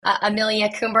Amelia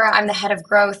Coomber. I'm the head of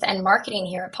growth and marketing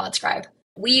here at Podscribe.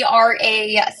 We are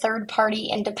a third-party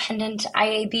independent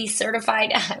IAB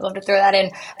certified, I love to throw that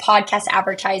in, podcast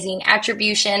advertising,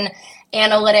 attribution,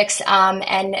 analytics,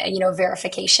 and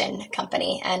verification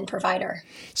company and provider.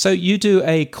 So you do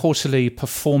a quarterly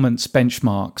performance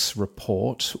benchmarks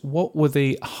report. What were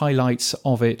the highlights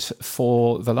of it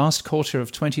for the last quarter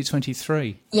of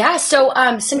 2023? Yeah, so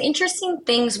some interesting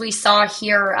things we saw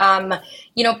here,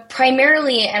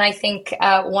 primarily, and I think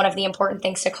one of the important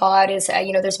things to call out is,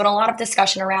 there's been a lot of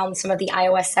discussion around some of the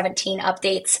iOS 17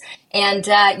 updates and,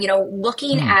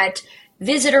 looking at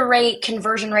visitor rate,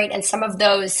 conversion rate, and some of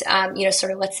those,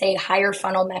 let's say higher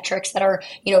funnel metrics that are,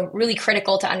 really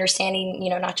critical to understanding,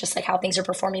 not just like how things are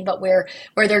performing, but where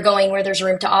they're going, where there's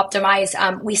room to optimize.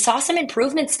 We saw some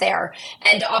improvements there.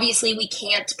 And obviously we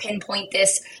can't pinpoint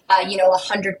this,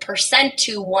 100%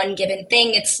 to one given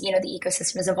thing. It's, the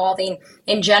ecosystem is evolving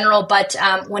in general. But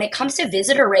when it comes to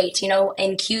visitor rate, in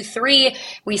Q3,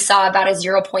 we saw about a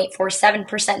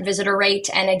 0.47% visitor rate.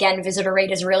 And again, visitor rate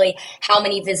is really how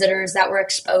many visitors that were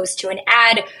exposed to an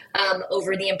ad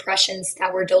over the impressions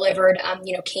that were delivered,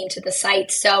 came to the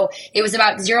site. So it was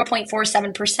about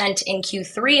 0.47% in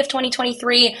Q3 of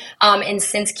 2023. And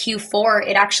since Q4,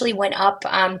 it actually went up to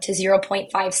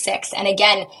 0.56. And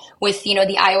again, with,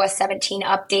 the iOS 17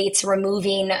 updates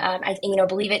removing, I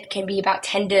believe it can be about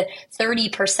 10 to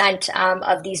 30%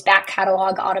 of these back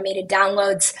catalog automated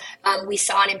downloads. We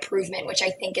saw an improvement, which I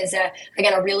think is a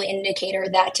real indicator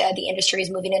that the industry is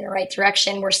moving in the right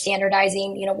direction. We're standardizing,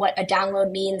 what a download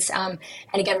means. And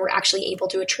again, we're actually able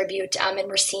to attribute, and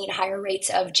we're seeing higher rates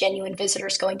of genuine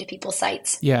visitors going to people's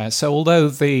sites. Yeah. So although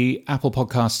the Apple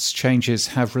Podcasts changes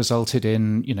have resulted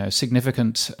in,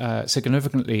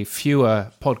 significantly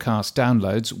fewer podcast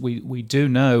downloads, we do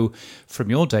know from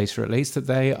your data, at least, that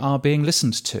they are being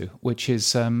listened to, which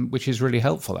is really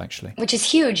helpful, actually. Which is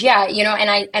huge. Yeah.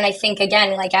 And I think,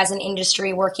 again, like as an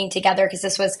industry working together, because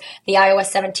this was the iOS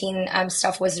 17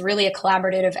 stuff was really a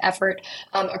collaborative effort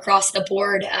across the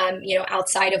board,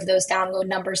 outside of those download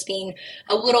numbers being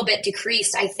a little bit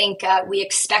decreased. I think we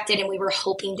expected and we were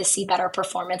hoping to see better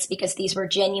performance because these were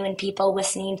genuine people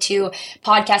listening to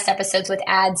podcast episodes with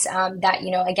ads that,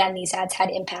 again, these ads had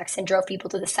impacts and drove people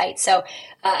to the site. So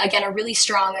again, a really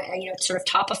strong, sort of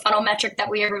top of funnel metric that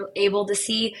we were able to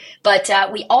see. But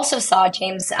we also saw,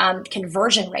 James,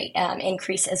 conversion rate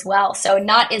increase as well. So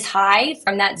not as high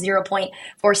from that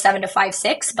 0.47 to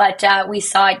 5.6, but we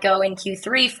saw it go in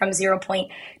Q3 from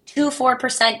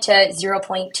 0.24% to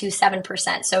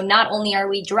 0.27%. So not only are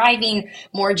we driving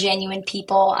more genuine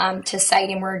people to site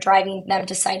and we're driving them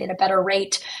to site at a better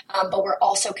rate, but we're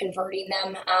also converting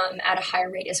them at a higher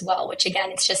rate as well, which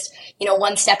again, it's just,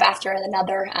 one step after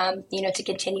another, to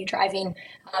continue driving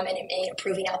and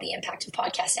improving out the impact of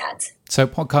podcast ads. So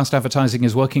podcast advertising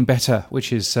is working better,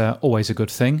 which is always a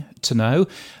good thing to know.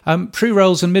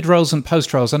 Pre-rolls and mid-rolls and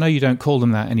post-rolls, I know you don't call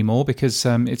them that anymore because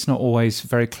it's not always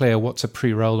very clear what's a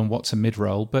pre-roll and what's a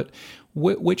mid-roll, but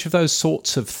which of those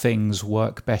sorts of things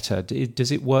work better?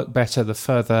 Does it work better the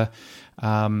further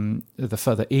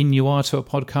in you are to a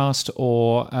podcast,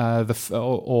 or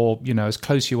as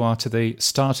close you are to the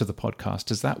start of the podcast?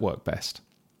 Does that work best?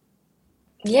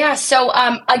 Yeah. So,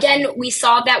 again, we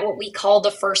saw that what we call the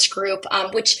first group,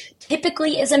 which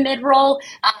typically is a mid-roll,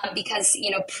 because,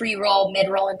 pre-roll,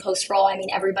 mid-roll, and post-roll,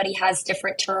 everybody has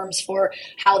different terms for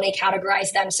how they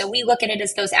categorize them. So we look at it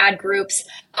as those ad groups.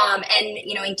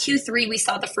 In Q3, we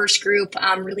saw the first group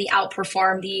really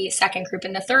outperform the second group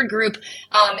and the third group.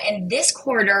 And this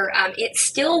quarter, it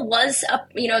still was,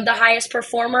 the highest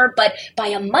performer, but by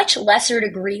a much lesser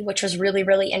degree, which was really,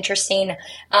 really interesting.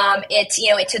 It's,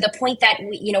 to the point that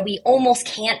we almost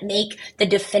can't make the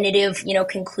definitive,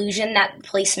 conclusion that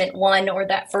placement one or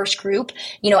that first group,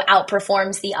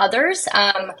 outperforms the others,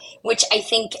 which I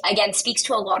think, again, speaks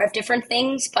to a lot of different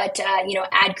things. But,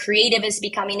 ad creative is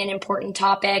becoming an important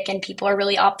topic and people are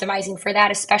really optimizing for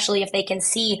that, especially if they can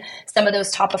see some of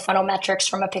those top of funnel metrics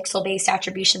from a pixel-based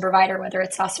attribution provider, whether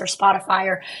it's us or Spotify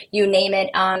or you name it.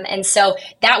 And so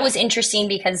that was interesting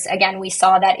because, again, we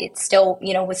saw that it still,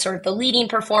 was sort of the leading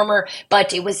performer,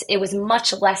 but it was much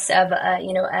less of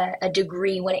a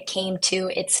degree when it came to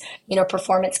its,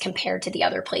 performance compared to the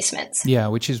other placements. Yeah,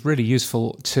 which is really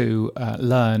useful to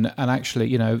learn. And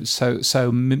actually,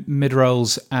 so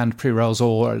mid-rolls and pre-rolls,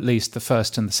 or at least the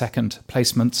first and the second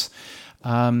placements,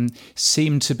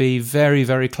 seem to be very,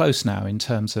 very close now in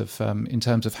terms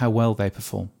of how well they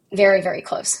perform. Very, very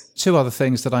close. Two other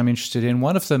things that I'm interested in.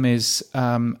 One of them is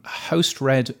host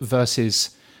read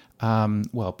versus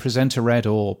presenter read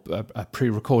or a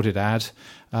pre-recorded ad.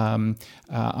 I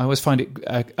always find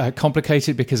it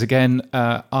complicated because, again,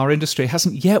 our industry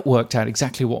hasn't yet worked out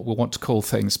exactly what we want to call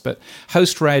things. But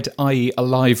host read, i.e. a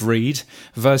live read,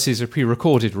 versus a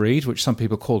pre-recorded read, which some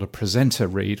people call a presenter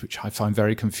read, which I find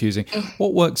very confusing.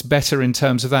 What works better in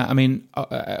terms of that? I mean,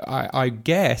 I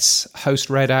guess host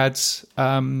read ads,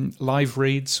 live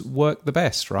reads work the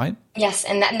best, right? Yes,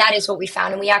 and that is what we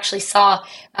found. And we actually saw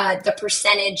the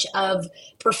percentage of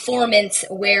performance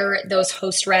where those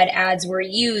host read ads were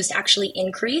used actually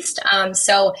increased.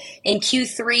 So in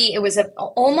Q3, it was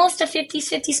almost a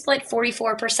 50-50 split,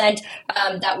 44%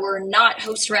 that were not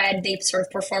host read. They sort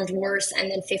of performed worse. And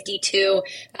then 52%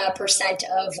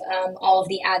 of all of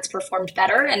the ads performed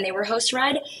better and they were host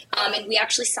read. And we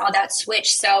actually saw that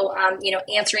switch. So,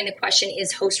 answering the question,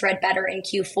 is host read better in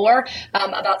Q4?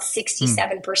 About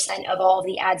 67% of all of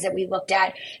the ads that we looked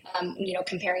at,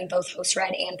 comparing both host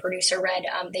read and producer read,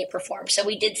 they performed. So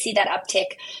we did see that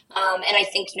uptick. And I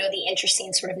think, the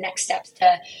interesting sort of next steps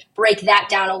to break that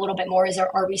down a little bit more is,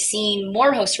 are we seeing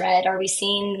more host read? Are we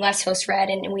seeing less host read?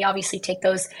 And we obviously take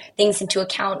those things into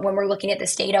account when we're looking at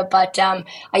this data. But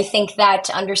I think that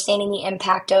understanding the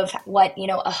impact of what,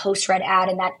 a host read ad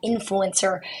and that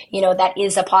influencer, that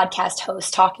is a podcast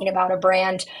host talking about a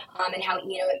brand, and how,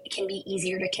 it can be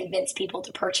easier to convince people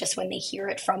to purchase when they hear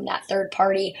it from that third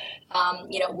party,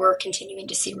 we're continuing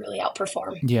to see really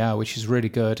outperform. Yeah, which is really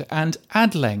good. And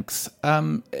ad length,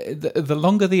 the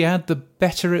longer the ad, the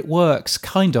better it works,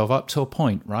 kind of, up to a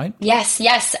point, right? Yes.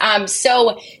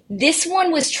 So this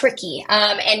one was tricky.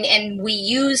 And we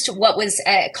used what was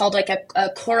called like a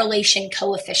correlation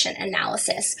coefficient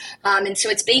analysis. And so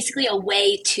it's basically a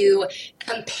way to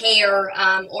compare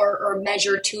or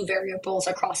measure two variables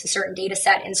across a certain data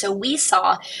set. And so we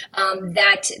saw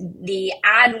that the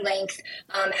ad length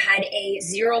had a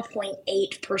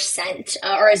 0.8%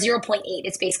 or a 0.8.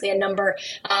 It's basically a number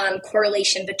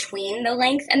correlation between the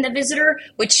length and the visitor,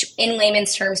 which in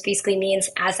layman's terms basically means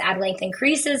as ad length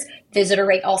increases, visitor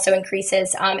rate also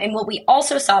increases. And what we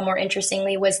also saw more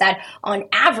interestingly was that on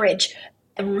average,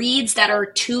 reads that are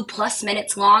 2+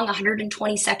 minutes long,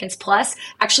 120 seconds plus,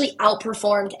 actually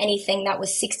outperformed anything that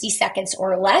was 60 seconds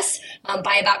or less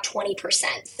by about 20%.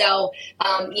 So,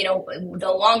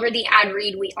 the longer the ad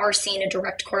read, we are seeing a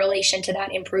direct correlation to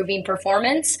that improving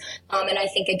performance. And I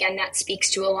think, again, that speaks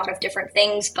to a lot of different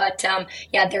things. But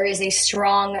there is a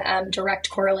strong direct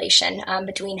correlation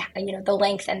between, the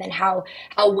length and then how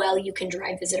well you can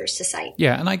drive visitors to site.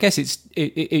 Yeah, and I guess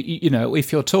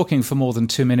if you're talking for more than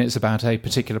 2 minutes about a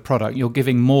particular product, you're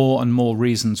giving more and more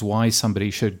reasons why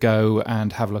somebody should go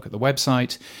and have a look at the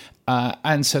website.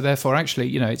 And so therefore,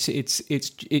 actually, it's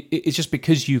just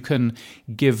because you can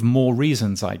give more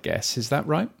reasons, I guess. Is that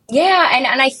right? Yeah.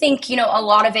 And I think, a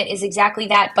lot of it is exactly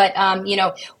that. But,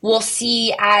 we'll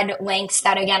see ad lengths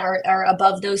that, again, are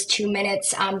above those 2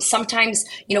 minutes. Sometimes,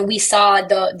 we saw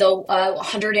the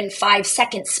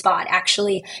 105-second spot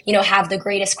actually, have the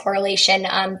greatest correlation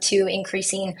to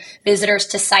increasing visitors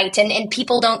to site. And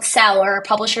people don't sell, or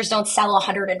publishers don't sell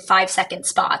 105-second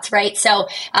spots, right? So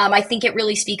I think it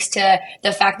really speaks to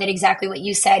the fact that exactly what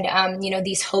you said,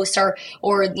 these hosts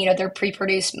they're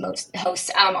pre-produced, most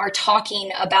hosts are talking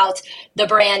about the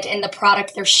brand and the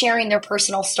product. They're sharing their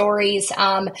personal stories.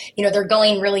 They're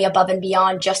going really above and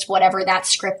beyond just whatever that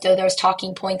script or those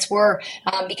talking points were,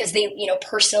 because they,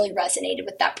 personally resonated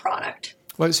with that product.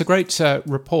 Well, it's a great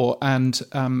report, and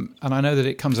I know that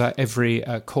it comes out every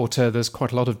quarter. There's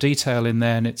quite a lot of detail in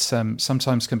there, and it's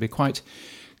sometimes can be quite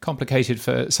complicated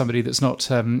for somebody that's not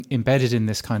embedded in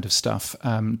this kind of stuff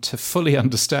to fully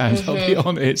understand, I'll be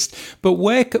honest. But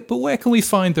where can we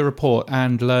find the report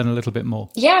and learn a little bit more?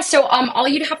 Yeah, so all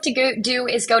you'd have to do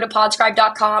is go to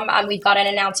podscribe.com. We've got an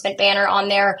announcement banner on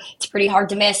there. It's pretty hard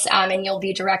to miss, and you'll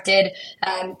be directed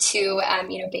to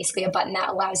basically a button that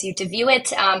allows you to view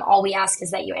it. All we ask is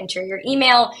that you enter your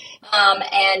email,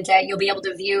 and you'll be able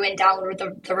to view and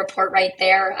download the report right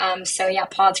there.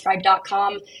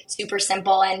 Podscribe.com, super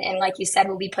simple. And like you said,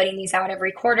 we'll be putting these out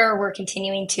every quarter. We're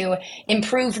continuing to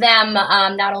improve them,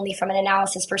 not only from an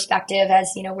analysis perspective,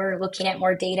 as we're looking at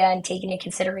more data and taking into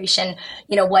consideration,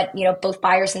 what both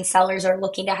buyers and sellers are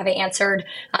looking to have it answered.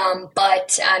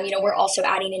 But we're also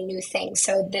adding in new things.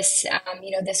 So this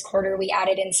quarter we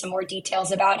added in some more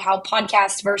details about how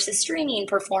podcast versus streaming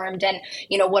performed, and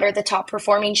what are the top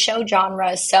performing show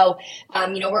genres. So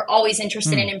we're always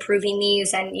interested in improving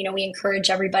these, and we encourage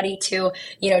everybody to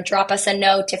drop us a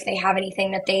note if they have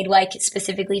anything that they'd like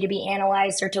specifically to be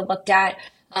analyzed or to looked at.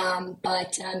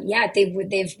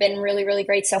 They've been really, really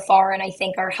great so far, and I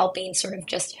think are helping sort of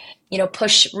just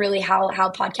push really how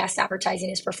podcast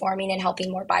advertising is performing and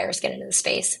helping more buyers get into the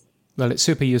space. Well, it's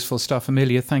super useful stuff.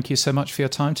 Amelia, thank you so much for your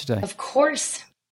time today. Of course.